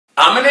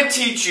I'm going to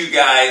teach you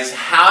guys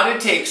how to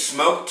take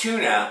smoked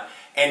tuna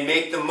and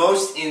make the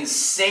most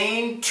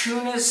insane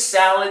tuna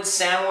salad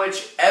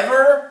sandwich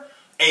ever.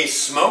 A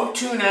smoked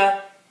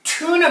tuna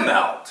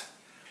melt.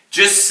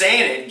 Just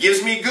saying it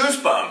gives me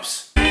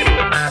goosebumps.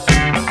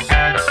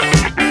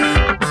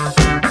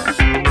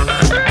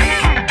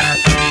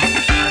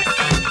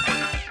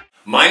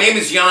 My name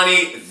is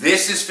Yanni,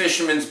 this is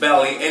Fisherman's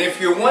Belly, and if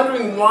you're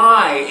wondering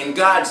why, in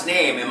God's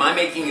name, am I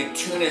making a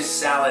tuna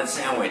salad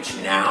sandwich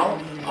now,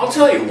 I'll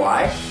tell you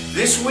why.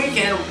 This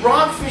weekend,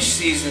 rockfish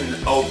season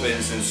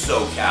opens in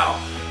SoCal.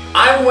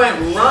 I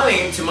went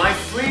running to my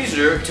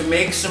freezer to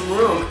make some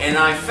room, and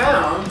I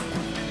found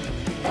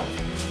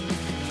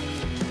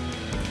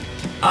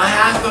a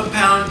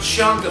half-a-pound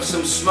chunk of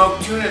some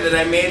smoked tuna that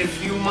I made a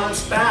few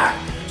months back.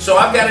 So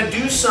I've got to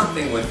do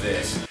something with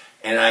this.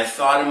 And I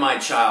thought of my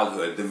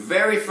childhood. The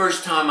very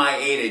first time I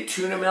ate a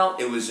tuna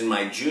melt, it was in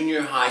my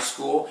junior high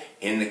school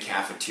in the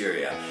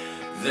cafeteria.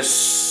 The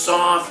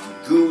soft,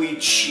 gooey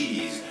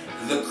cheese,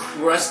 the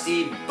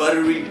crusty,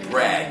 buttery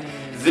bread,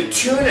 the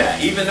tuna,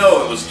 even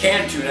though it was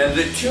canned tuna,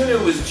 the tuna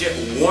was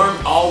just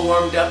all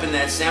warmed up in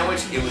that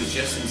sandwich. It was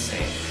just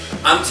insane.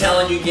 I'm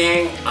telling you,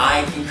 gang,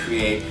 I can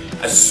create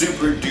a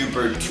super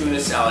duper tuna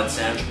salad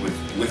sandwich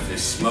with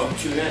this smoked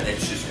tuna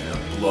that's just gonna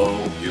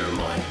blow your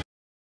mind.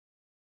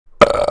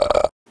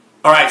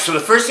 Alright, so the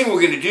first thing we're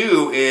going to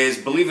do is,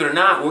 believe it or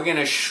not, we're going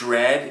to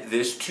shred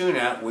this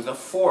tuna with a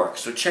fork.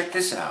 So check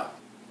this out.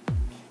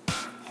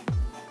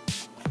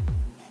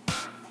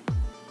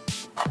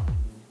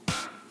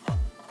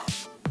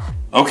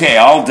 Okay,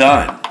 all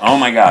done. Oh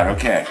my god,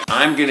 okay.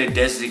 I'm going to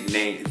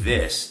designate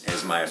this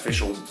as my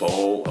official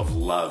bowl of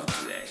love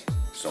today.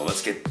 So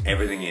let's get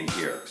everything in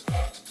here.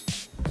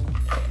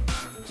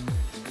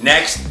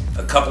 Next,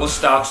 a couple of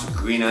stalks of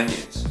green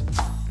onions.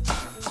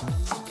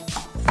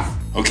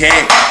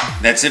 Okay,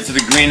 that's it for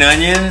the green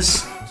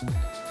onions.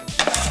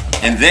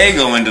 And they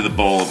go into the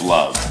bowl of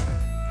love.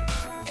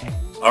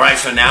 Alright,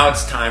 so now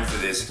it's time for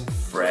this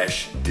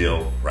fresh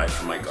dill right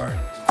from my garden.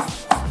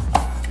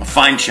 A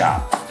fine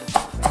chop.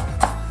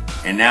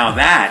 And now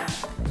that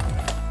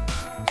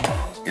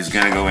is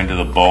going to go into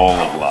the bowl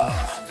of love.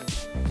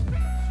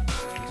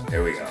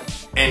 There we go.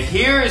 And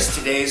here is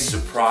today's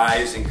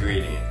surprise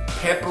ingredient.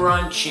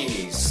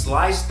 Pepperoncini,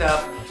 sliced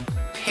up,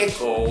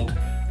 pickled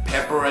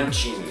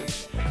pepperoncini.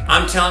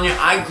 I'm telling you,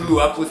 I grew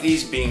up with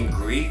these being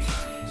Greek.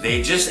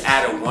 They just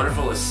add a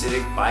wonderful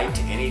acidic bite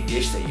to any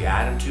dish that you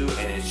add them to,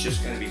 and it's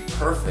just going to be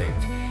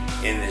perfect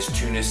in this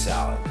tuna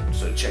salad.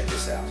 So check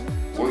this out.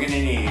 We're going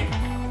to need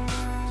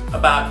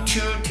about 2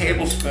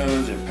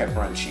 tablespoons of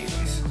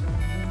pepperoncinis.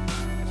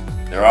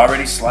 They're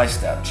already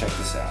sliced up. Check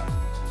this out.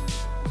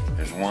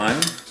 There's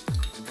 1.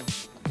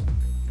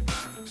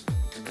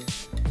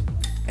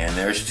 And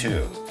there's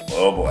 2.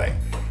 Oh boy.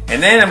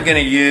 And then I'm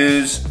going to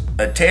use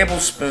a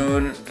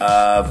tablespoon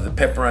of the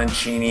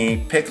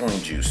pepperoncini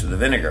pickling juice, or the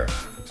vinegar.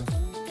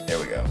 There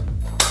we go.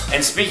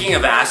 And speaking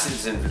of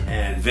acids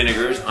and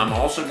vinegars, I'm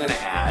also going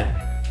to add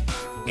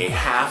a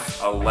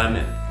half a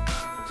lemon.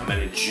 I'm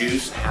going to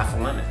juice half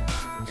a lemon.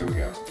 Here we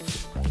go.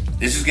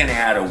 This is going to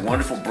add a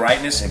wonderful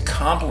brightness and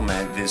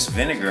complement this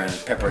vinegar and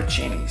the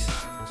pepperoncinis.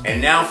 And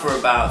now for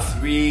about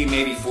 3,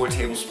 maybe 4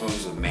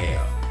 tablespoons of mayo.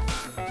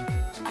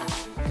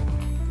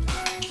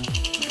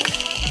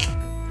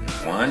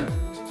 1,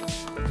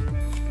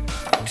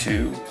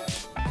 2,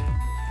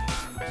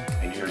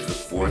 and here's the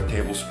 4th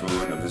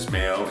tablespoon of this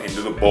mayo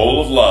into the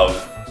bowl of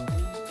love.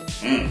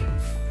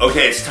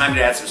 Okay, it's time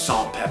to add some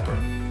salt and pepper.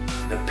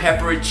 The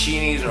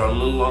pepperoncinis are a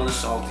little on the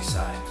salty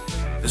side.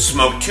 The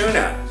smoked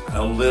tuna,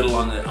 a little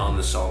on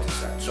the salty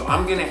side. So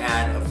I'm gonna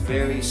add a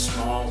very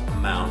small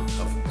amount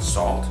of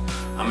salt.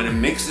 I'm gonna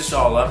mix this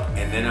all up,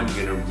 and then I'm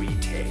gonna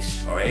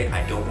retaste, all right?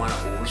 I don't wanna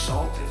over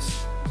salt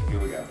this. Here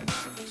we go.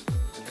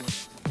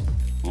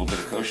 A little bit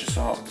of kosher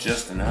salt,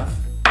 just enough.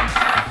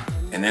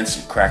 And then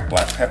some cracked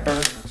black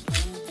pepper.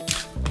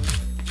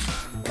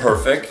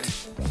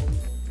 Perfect.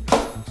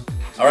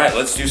 All right,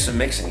 let's do some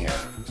mixing here.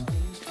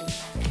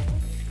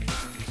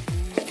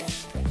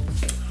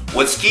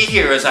 What's key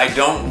here is I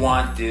don't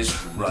want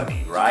this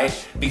runny, right?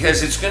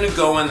 Because it's gonna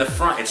go in the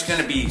front, it's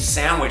gonna be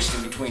sandwiched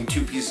in between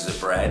 2 pieces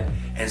of bread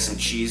and some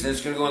cheese, and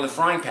it's gonna go in the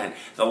frying pan.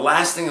 The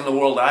last thing in the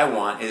world I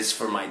want is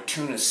for my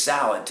tuna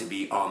salad to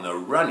be on the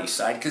runny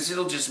side, because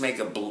it'll just make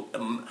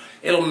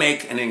it'll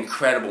make an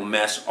incredible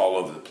mess all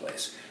over the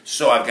place.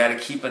 So I've got to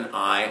keep an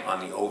eye on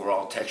the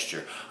overall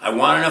texture. I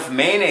want enough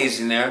mayonnaise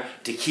in there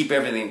to keep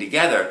everything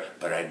together,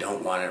 but I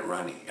don't want it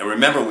runny. And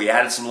remember, we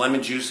added some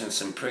lemon juice and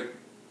some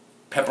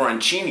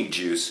pepperoncini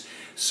juice,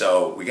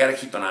 so we got to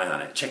keep an eye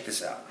on it. Check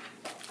this out.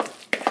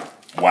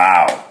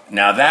 Wow,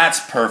 now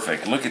that's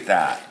perfect. Look at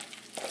that.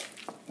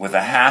 With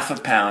a half a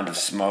pound of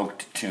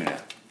smoked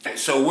tuna.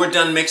 So we're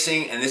done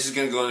mixing, and this is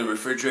going to go in the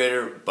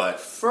refrigerator, but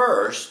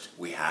first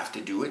we have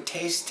to do a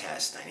taste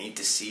test. I need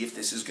to see if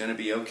this is going to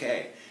be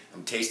okay.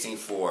 I'm tasting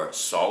for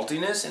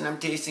saltiness, and I'm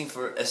tasting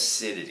for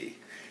acidity.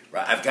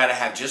 Right? I've got to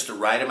have just the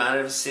right amount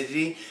of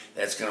acidity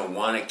that's going to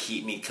want to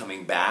keep me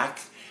coming back,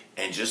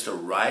 and just the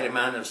right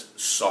amount of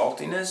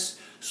saltiness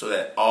so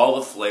that all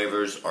the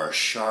flavors are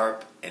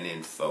sharp and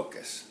in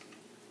focus.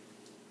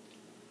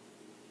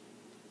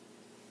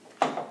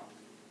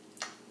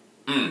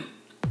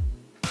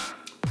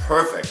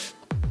 Perfect.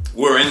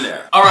 We're in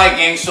there. All right,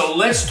 gang, so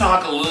let's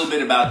talk a little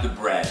bit about the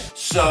bread.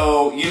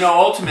 So, you know,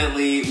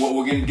 ultimately, what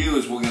we're gonna do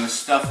is we're gonna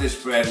stuff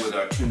this bread with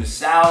our tuna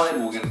salad.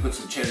 We're gonna put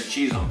some cheddar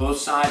cheese on both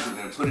sides. We're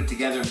gonna put it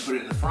together and put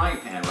it in the frying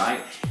pan,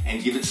 right?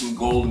 And give it some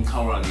golden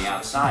color on the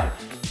outside.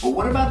 But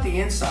what about the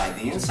inside?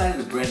 The inside of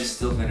the bread is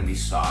still gonna be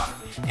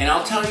soft. And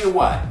I'll tell you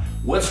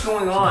what's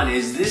going on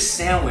is this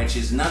sandwich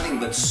is nothing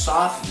but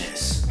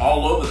softness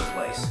all over the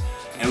place.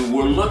 And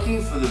we're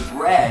looking for the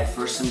bread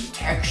for some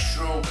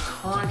textural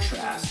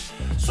contrast.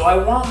 So I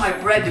want my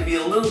bread to be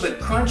a little bit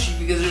crunchy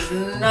because there's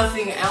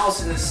nothing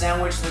else in the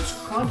sandwich that's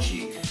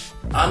crunchy.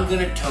 I'm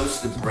gonna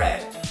toast the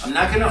bread. I'm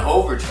not gonna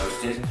over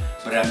toast it,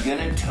 but I'm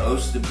gonna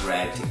toast the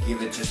bread to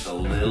give it just a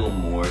little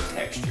more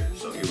texture.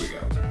 So here we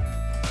go.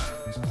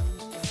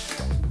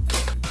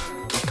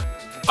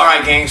 All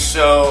right, gang,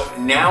 so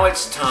now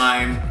it's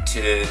time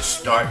to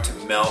start to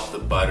melt the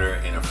butter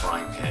in a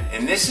frying pan.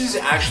 And this is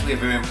actually a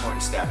very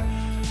important step.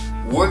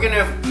 We're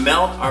gonna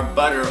melt our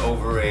butter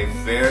over a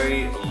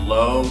very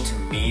low to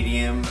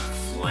medium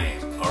flame,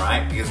 all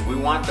right? Because we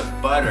want the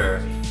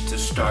butter to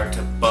start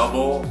to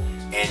bubble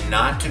and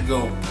not to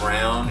go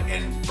brown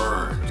and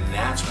burn. And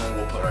that's when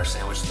we'll put our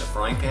sandwich in the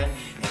frying pan.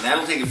 And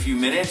that'll take a few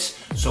minutes,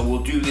 so we'll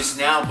do this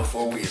now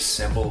before we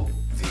assemble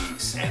the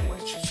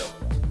sandwich. So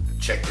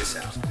check this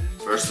out.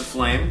 First the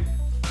flame.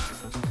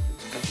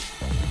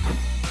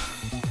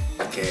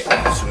 Okay,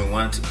 so we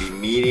want it to be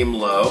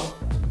medium-low.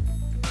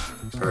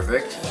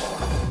 Perfect.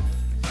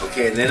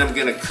 Okay, then I'm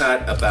gonna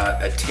cut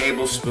about a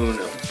tablespoon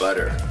of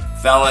butter.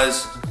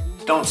 Fellas,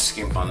 don't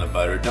skimp on the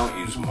butter, don't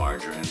use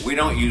margarine. We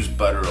don't use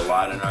butter a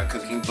lot in our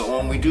cooking, but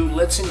when we do,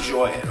 let's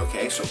enjoy it,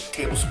 okay? So a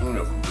tablespoon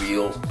of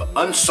real,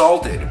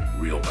 unsalted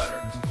real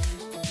butter.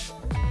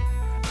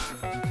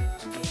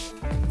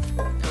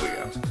 There we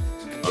go.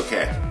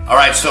 Okay, all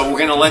right, so we're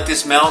gonna let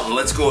this melt and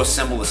let's go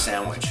assemble the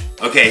sandwich.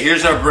 Okay,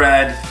 here's our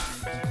bread.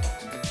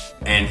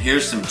 And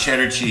here's some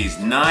cheddar cheese.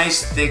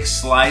 Nice thick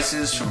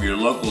slices from your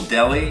local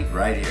deli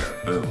right here.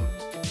 Boom.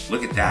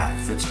 Look at that.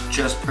 Fits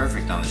just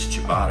perfect on this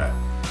ciabatta.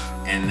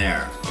 And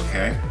there,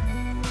 okay?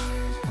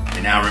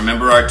 And now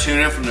remember our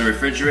tuna from the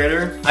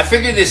refrigerator? I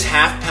figure this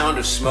 ½ pound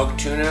of smoked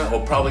tuna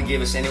will probably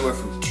give us anywhere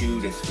from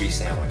 2 to 3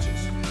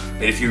 sandwiches.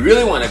 But if you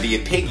really want to be a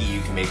piggy, you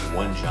can make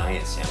one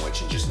giant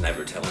sandwich and just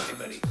never tell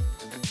anybody.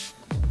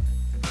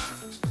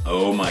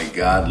 Oh my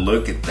God,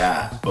 look at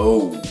that.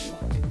 Oh.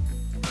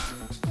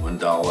 One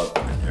dollop,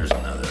 and there's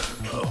another.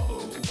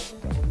 Oh,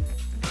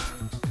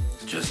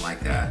 just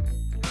like that.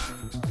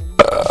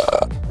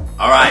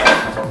 All right,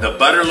 the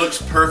butter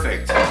looks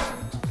perfect.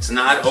 It's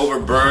not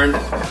overburned,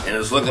 and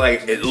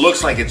it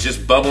looks like it's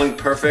just bubbling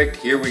perfect.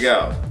 Here we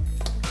go,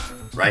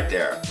 right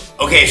there.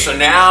 Okay, so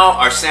now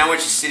our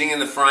sandwich is sitting in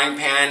the frying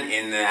pan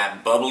in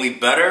that bubbly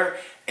butter,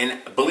 and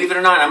believe it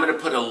or not, I'm gonna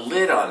put a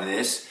lid on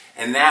this,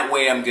 and that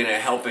way I'm gonna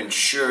help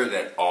ensure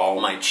that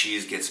all my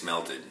cheese gets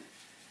melted.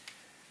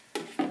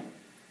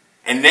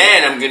 And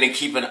then I'm going to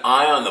keep an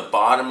eye on the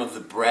bottom of the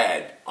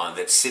bread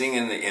that's sitting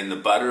in the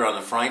butter on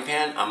the frying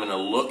pan. I'm going to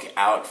look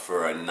out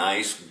for a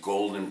nice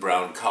golden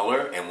brown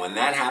color, and when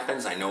that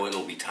happens, I know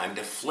it'll be time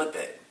to flip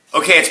it.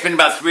 Okay, it's been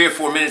about 3 or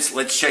 4 minutes.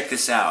 Let's check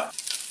this out.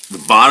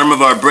 The bottom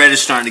of our bread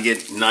is starting to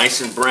get nice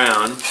and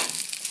brown. Like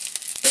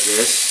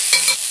this.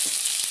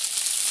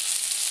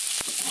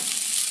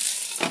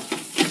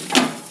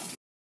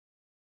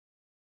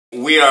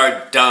 We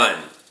are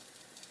done.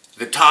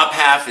 The top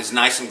half is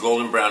nice and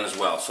golden brown as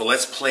well. So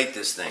let's plate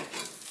this thing.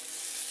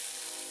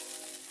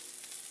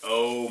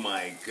 Oh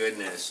my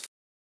goodness.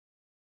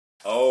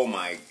 Oh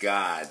my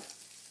God.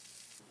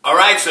 All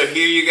right, so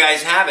here you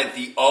guys have it.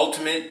 The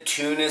ultimate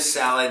tuna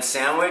salad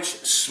sandwich.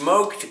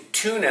 Smoked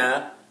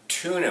tuna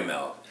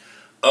melt.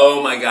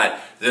 Oh my God.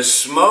 The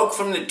smoke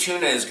from the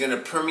tuna is going to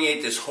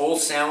permeate this whole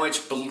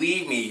sandwich.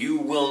 Believe me, you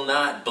will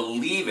not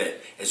believe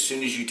it as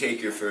soon as you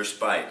take your first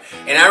bite.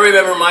 And I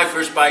remember my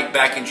first bite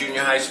back in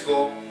junior high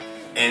school,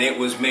 and it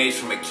was made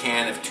from a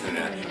can of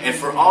tuna. And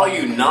for all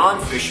you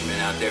non-fishermen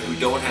out there who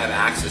don't have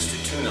access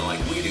to tuna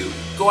like we do,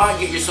 go out and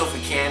get yourself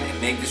a can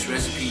and make this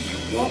recipe.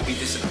 You won't be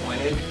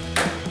disappointed.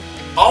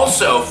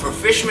 Also, for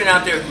fishermen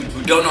out there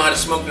who don't know how to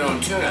smoke their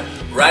own tuna,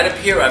 right up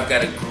here I've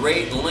got a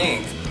great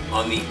link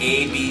on the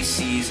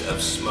ABCs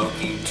of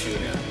smoking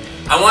tuna.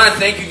 I want to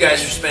thank you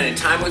guys for spending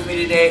time with me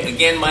today.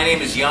 Again, my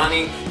name is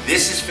Yanni.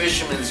 This is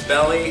Fisherman's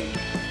Belly,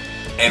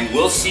 and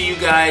we'll see you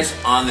guys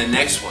on the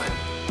next one.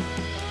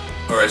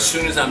 Or as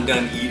soon as I'm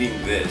done eating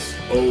this.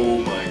 Oh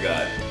my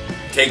God.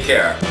 Take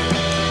care.